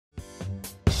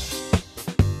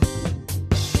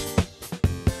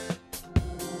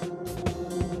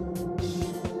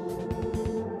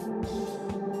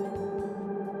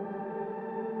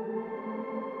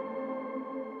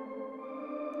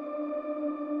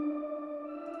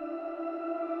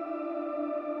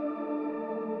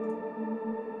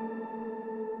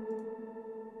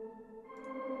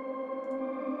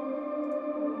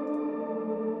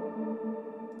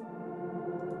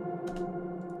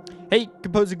Hey,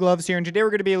 Composer Gloves here, and today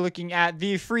we're going to be looking at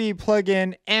the free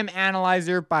plugin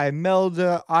MAnalyzer by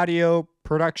Melda Audio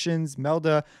Productions.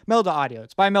 Melda Audio.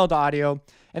 It's by Melda Audio,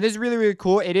 and this is really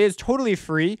cool. It is totally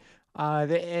free.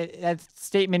 That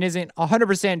statement isn't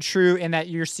 100% true in that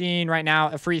you're seeing right now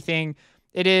a free thing.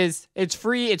 It's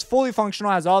free. It's fully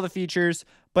functional, has all the features,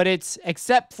 but it's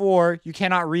except for you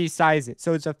cannot resize it.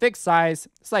 So it's a fixed size.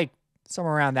 It's like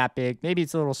somewhere around that big. Maybe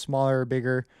it's a little smaller or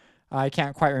bigger. I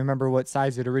can't quite remember what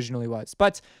size it originally was.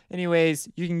 But anyways,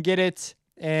 you can get it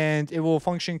and it will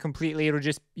function completely.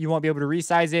 You won't be able to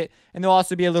resize it. And there'll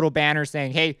also be a little banner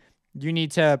saying, hey, you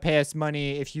need to pay us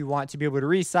money if you want to be able to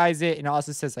resize it. And it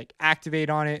also says like activate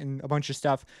on it and a bunch of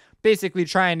stuff, basically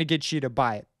trying to get you to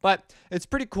buy it. But it's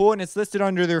pretty cool and it's listed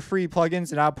under their free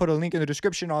plugins. And I'll put a link in the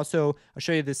description. Also, I'll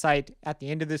show you the site at the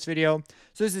end of this video.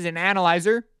 So this is an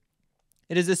analyzer.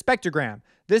 It is a spectrogram.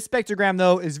 This spectrogram,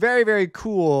 though, is very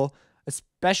cool,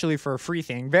 especially for a free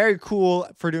thing. Very cool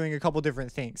for doing a couple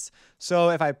different things. So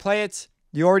if I play it,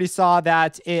 you already saw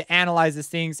that it analyzes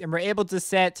things, and we're able to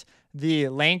set the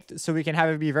length so we can have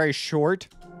it be very short.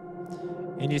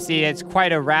 And you see it's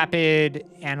quite a rapid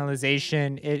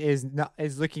analyzation. It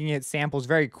is looking at samples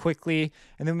very quickly,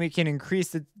 and then we can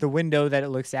increase the window that it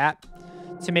looks at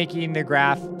to making the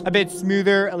graph a bit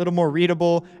smoother, a little more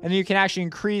readable, and then you can actually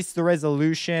increase the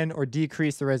resolution or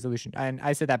decrease the resolution. And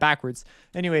I said that backwards.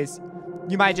 Anyways,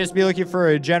 you might just be looking for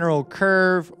a general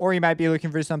curve, or you might be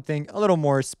looking for something a little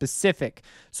more specific.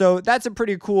 So that's a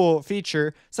pretty cool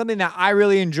feature. Something that I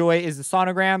really enjoy is the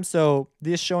sonogram. So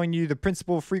this showing you the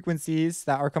principal frequencies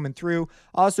that are coming through.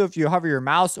 Also, if you hover your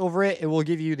mouse over it, it will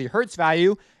give you the hertz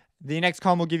value. The next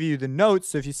column will give you the notes.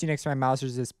 So if you see next to my mouse,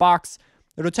 there's this box.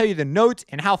 It'll tell you the note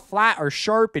and how flat or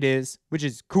sharp it is, which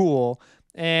is cool,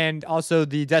 and also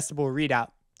the decibel readout.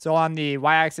 So on the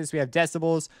y-axis, we have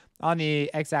decibels. On the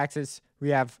x-axis, we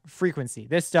have frequency.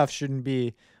 This stuff shouldn't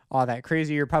be all that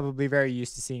crazy. You're probably very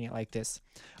used to seeing it like this.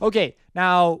 Okay,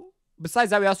 now,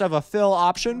 besides that, we also have a fill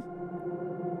option.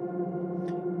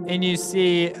 And you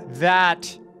see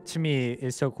that, to me,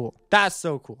 is so cool. That's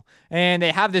so cool. And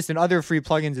they have this in other free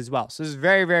plugins as well. So this is a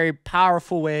very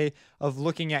powerful way of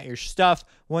looking at your stuff.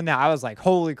 One that I was like,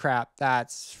 holy crap,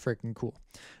 that's freaking cool.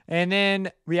 And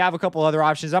then we have a couple other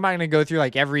options. I'm not going to go through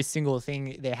like every single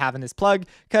thing they have in this plug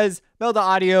because Melda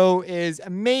Audio is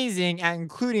amazing at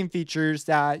including features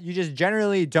that you just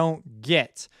generally don't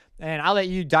get. And I'll let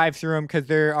you dive through them because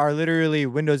there are literally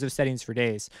windows of settings for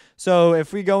days. So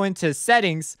if we go into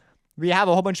settings, we have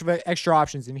a whole bunch of extra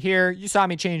options in here. You saw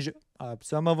me change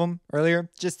some of them earlier,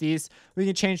 just these. We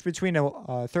can change between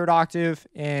a third octave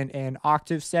and an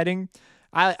octave setting.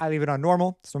 I leave it on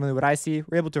normal. That's normally what I see.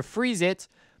 We're able to freeze it.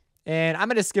 And I'm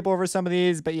going to skip over some of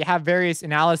these, but you have various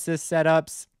analysis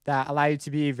setups that allow you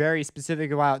to be very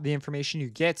specific about the information you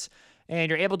get. And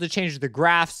you're able to change the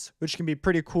graphs, which can be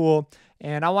pretty cool.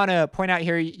 And I want to point out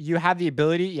here, you have the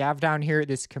ability, you have down here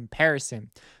this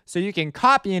comparison. So you can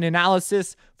copy an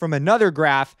analysis from another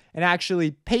graph and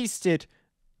actually paste it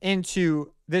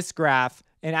into this graph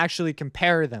and actually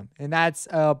compare them. And that's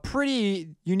a pretty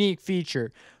unique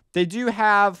feature. They do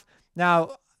have,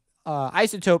 now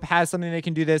Isotope has something they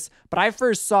can do this, but I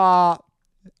first saw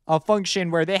a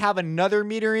function where they have another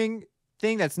metering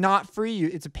thing that's not free,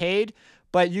 it's paid,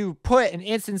 but you put an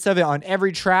instance of it on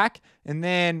every track, and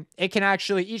then it can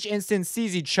actually, each instance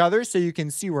sees each other, so you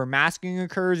can see where masking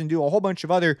occurs and do a whole bunch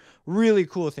of other really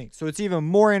cool things. So it's even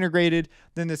more integrated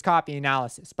than this copy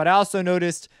analysis. But I also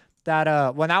noticed that,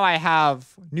 well, now I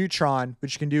have Neutron,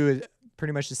 which can do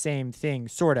pretty much the same thing,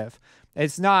 sort of.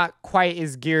 It's not quite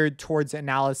as geared towards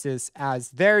analysis as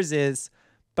theirs is,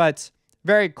 but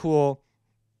very cool.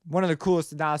 One of the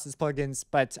coolest analysis plugins,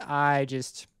 but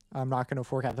I'm not going to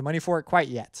fork out the money for it quite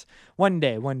yet. One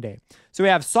day. So we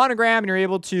have Sonogram, and you're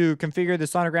able to configure the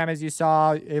Sonogram as you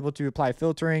saw, able to apply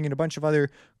filtering and a bunch of other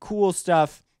cool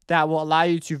stuff that will allow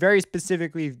you to very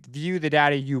specifically view the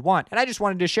data you want. And I just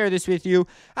wanted to share this with you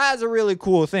as a really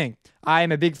cool thing. I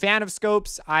am a big fan of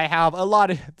scopes. I have a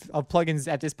lot of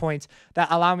plugins at this point that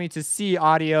allow me to see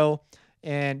audio,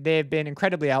 and they've been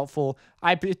incredibly helpful.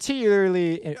 I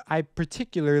particularly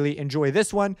enjoy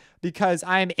this one because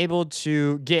I'm able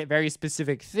to get very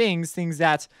specific things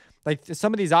that, like,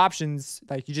 some of these options,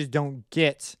 like, you just don't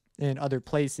get in other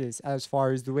places as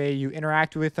far as the way you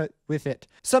interact with it.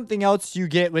 Something else you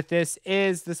get with this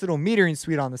is this little metering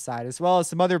suite on the side, as well as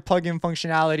some other plugin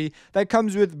functionality that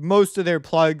comes with most of their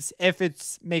plugs if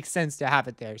it makes sense to have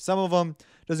it there. Some of them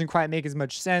doesn't quite make as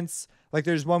much sense. Like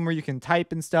there's one where you can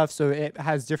type and stuff, so it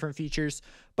has different features.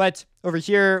 But over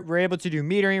here, we're able to do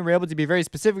metering. We're able to be very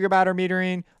specific about our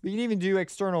metering. We can even do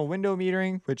external window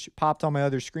metering, which popped on my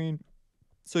other screen.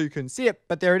 so you couldn't see it,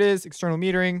 but there it is, external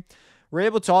metering. We're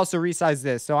able to also resize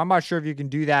this. So I'm not sure if you can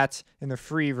do that in the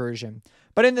free version,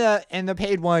 but in the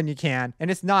paid one you can, and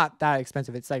it's not that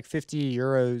expensive. It's like 50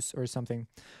 euros or something.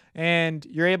 And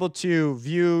you're able to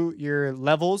view your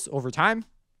levels over time.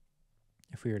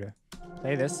 If we were to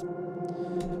play this,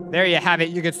 there you have it.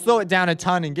 You could slow it down a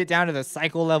ton and get down to the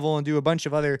cycle level and do a bunch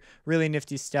of other really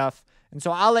nifty stuff. And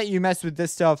so I'll let you mess with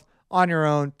this stuff on your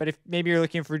own, but if maybe you're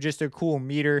looking for just a cool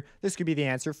meter, this could be the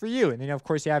answer for you. And then of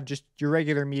course you have just your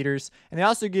regular meters, and they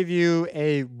also give you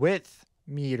a width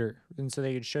meter, and so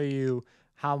they could show you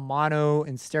how mono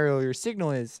and stereo your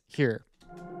signal is here.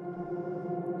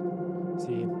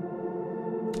 See,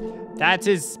 that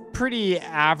is pretty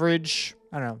average.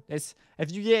 I don't know. It's,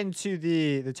 if you get into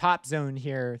the top zone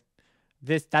here,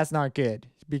 that's not good.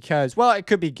 Because, well, it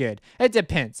could be good. It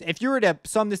depends. If you were to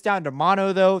sum this down to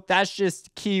mono, though, that's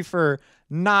just key for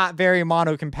not very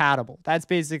mono compatible. That's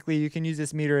basically, you can use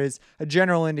this meter as a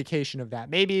general indication of that.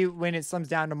 Maybe when it sums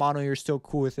down to mono, you're still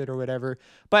cool with it or whatever.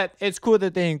 But it's cool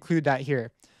that they include that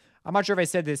here. I'm not sure if I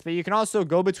said this, but you can also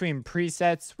go between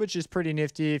presets, which is pretty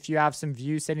nifty if you have some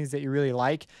view settings that you really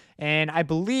like. And I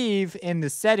believe in the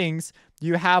settings,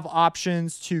 you have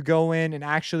options to go in and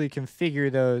actually configure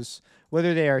those.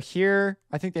 Whether they are here,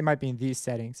 I think they might be in these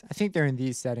settings. I think they're in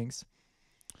these settings.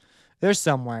 They're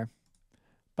somewhere.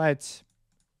 But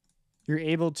you're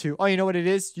able to, oh, you know what it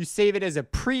is? You save it as a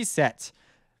preset.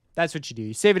 That's what you do.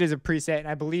 You save it as a preset, and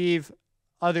I believe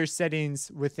other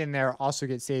settings within there also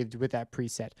get saved with that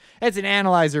preset. It's an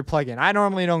analyzer plugin. I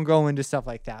normally don't go into stuff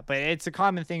like that, but it's a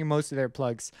common thing in most of their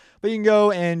plugs. But you can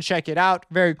go and check it out.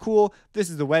 Very cool. This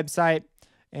is the website.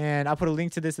 And I'll put a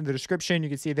link to this in the description. You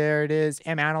can see there it is,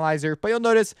 MAnalyzer. But you'll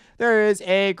notice there is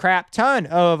a crap ton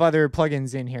of other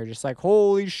plugins in here. Just like,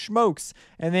 holy smokes.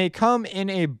 And they come in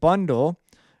a bundle.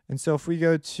 And so if we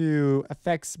go to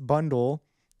effects bundle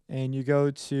and you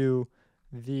go to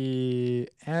the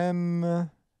M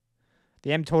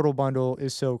total bundle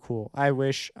is so cool. I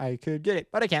wish I could get it,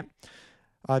 but I can't.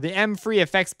 The M free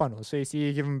effects bundle. So you see,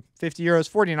 you give them 50 euros,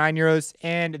 49 euros,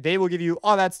 and they will give you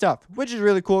all that stuff, which is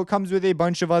really cool. It comes with a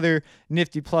bunch of other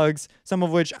nifty plugs, some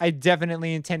of which I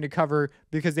definitely intend to cover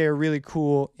because they are really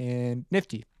cool and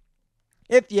nifty.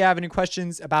 If you have any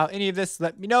questions about any of this,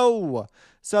 let me know.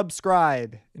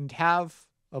 Subscribe and have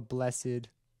a blessed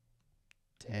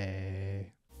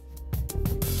day.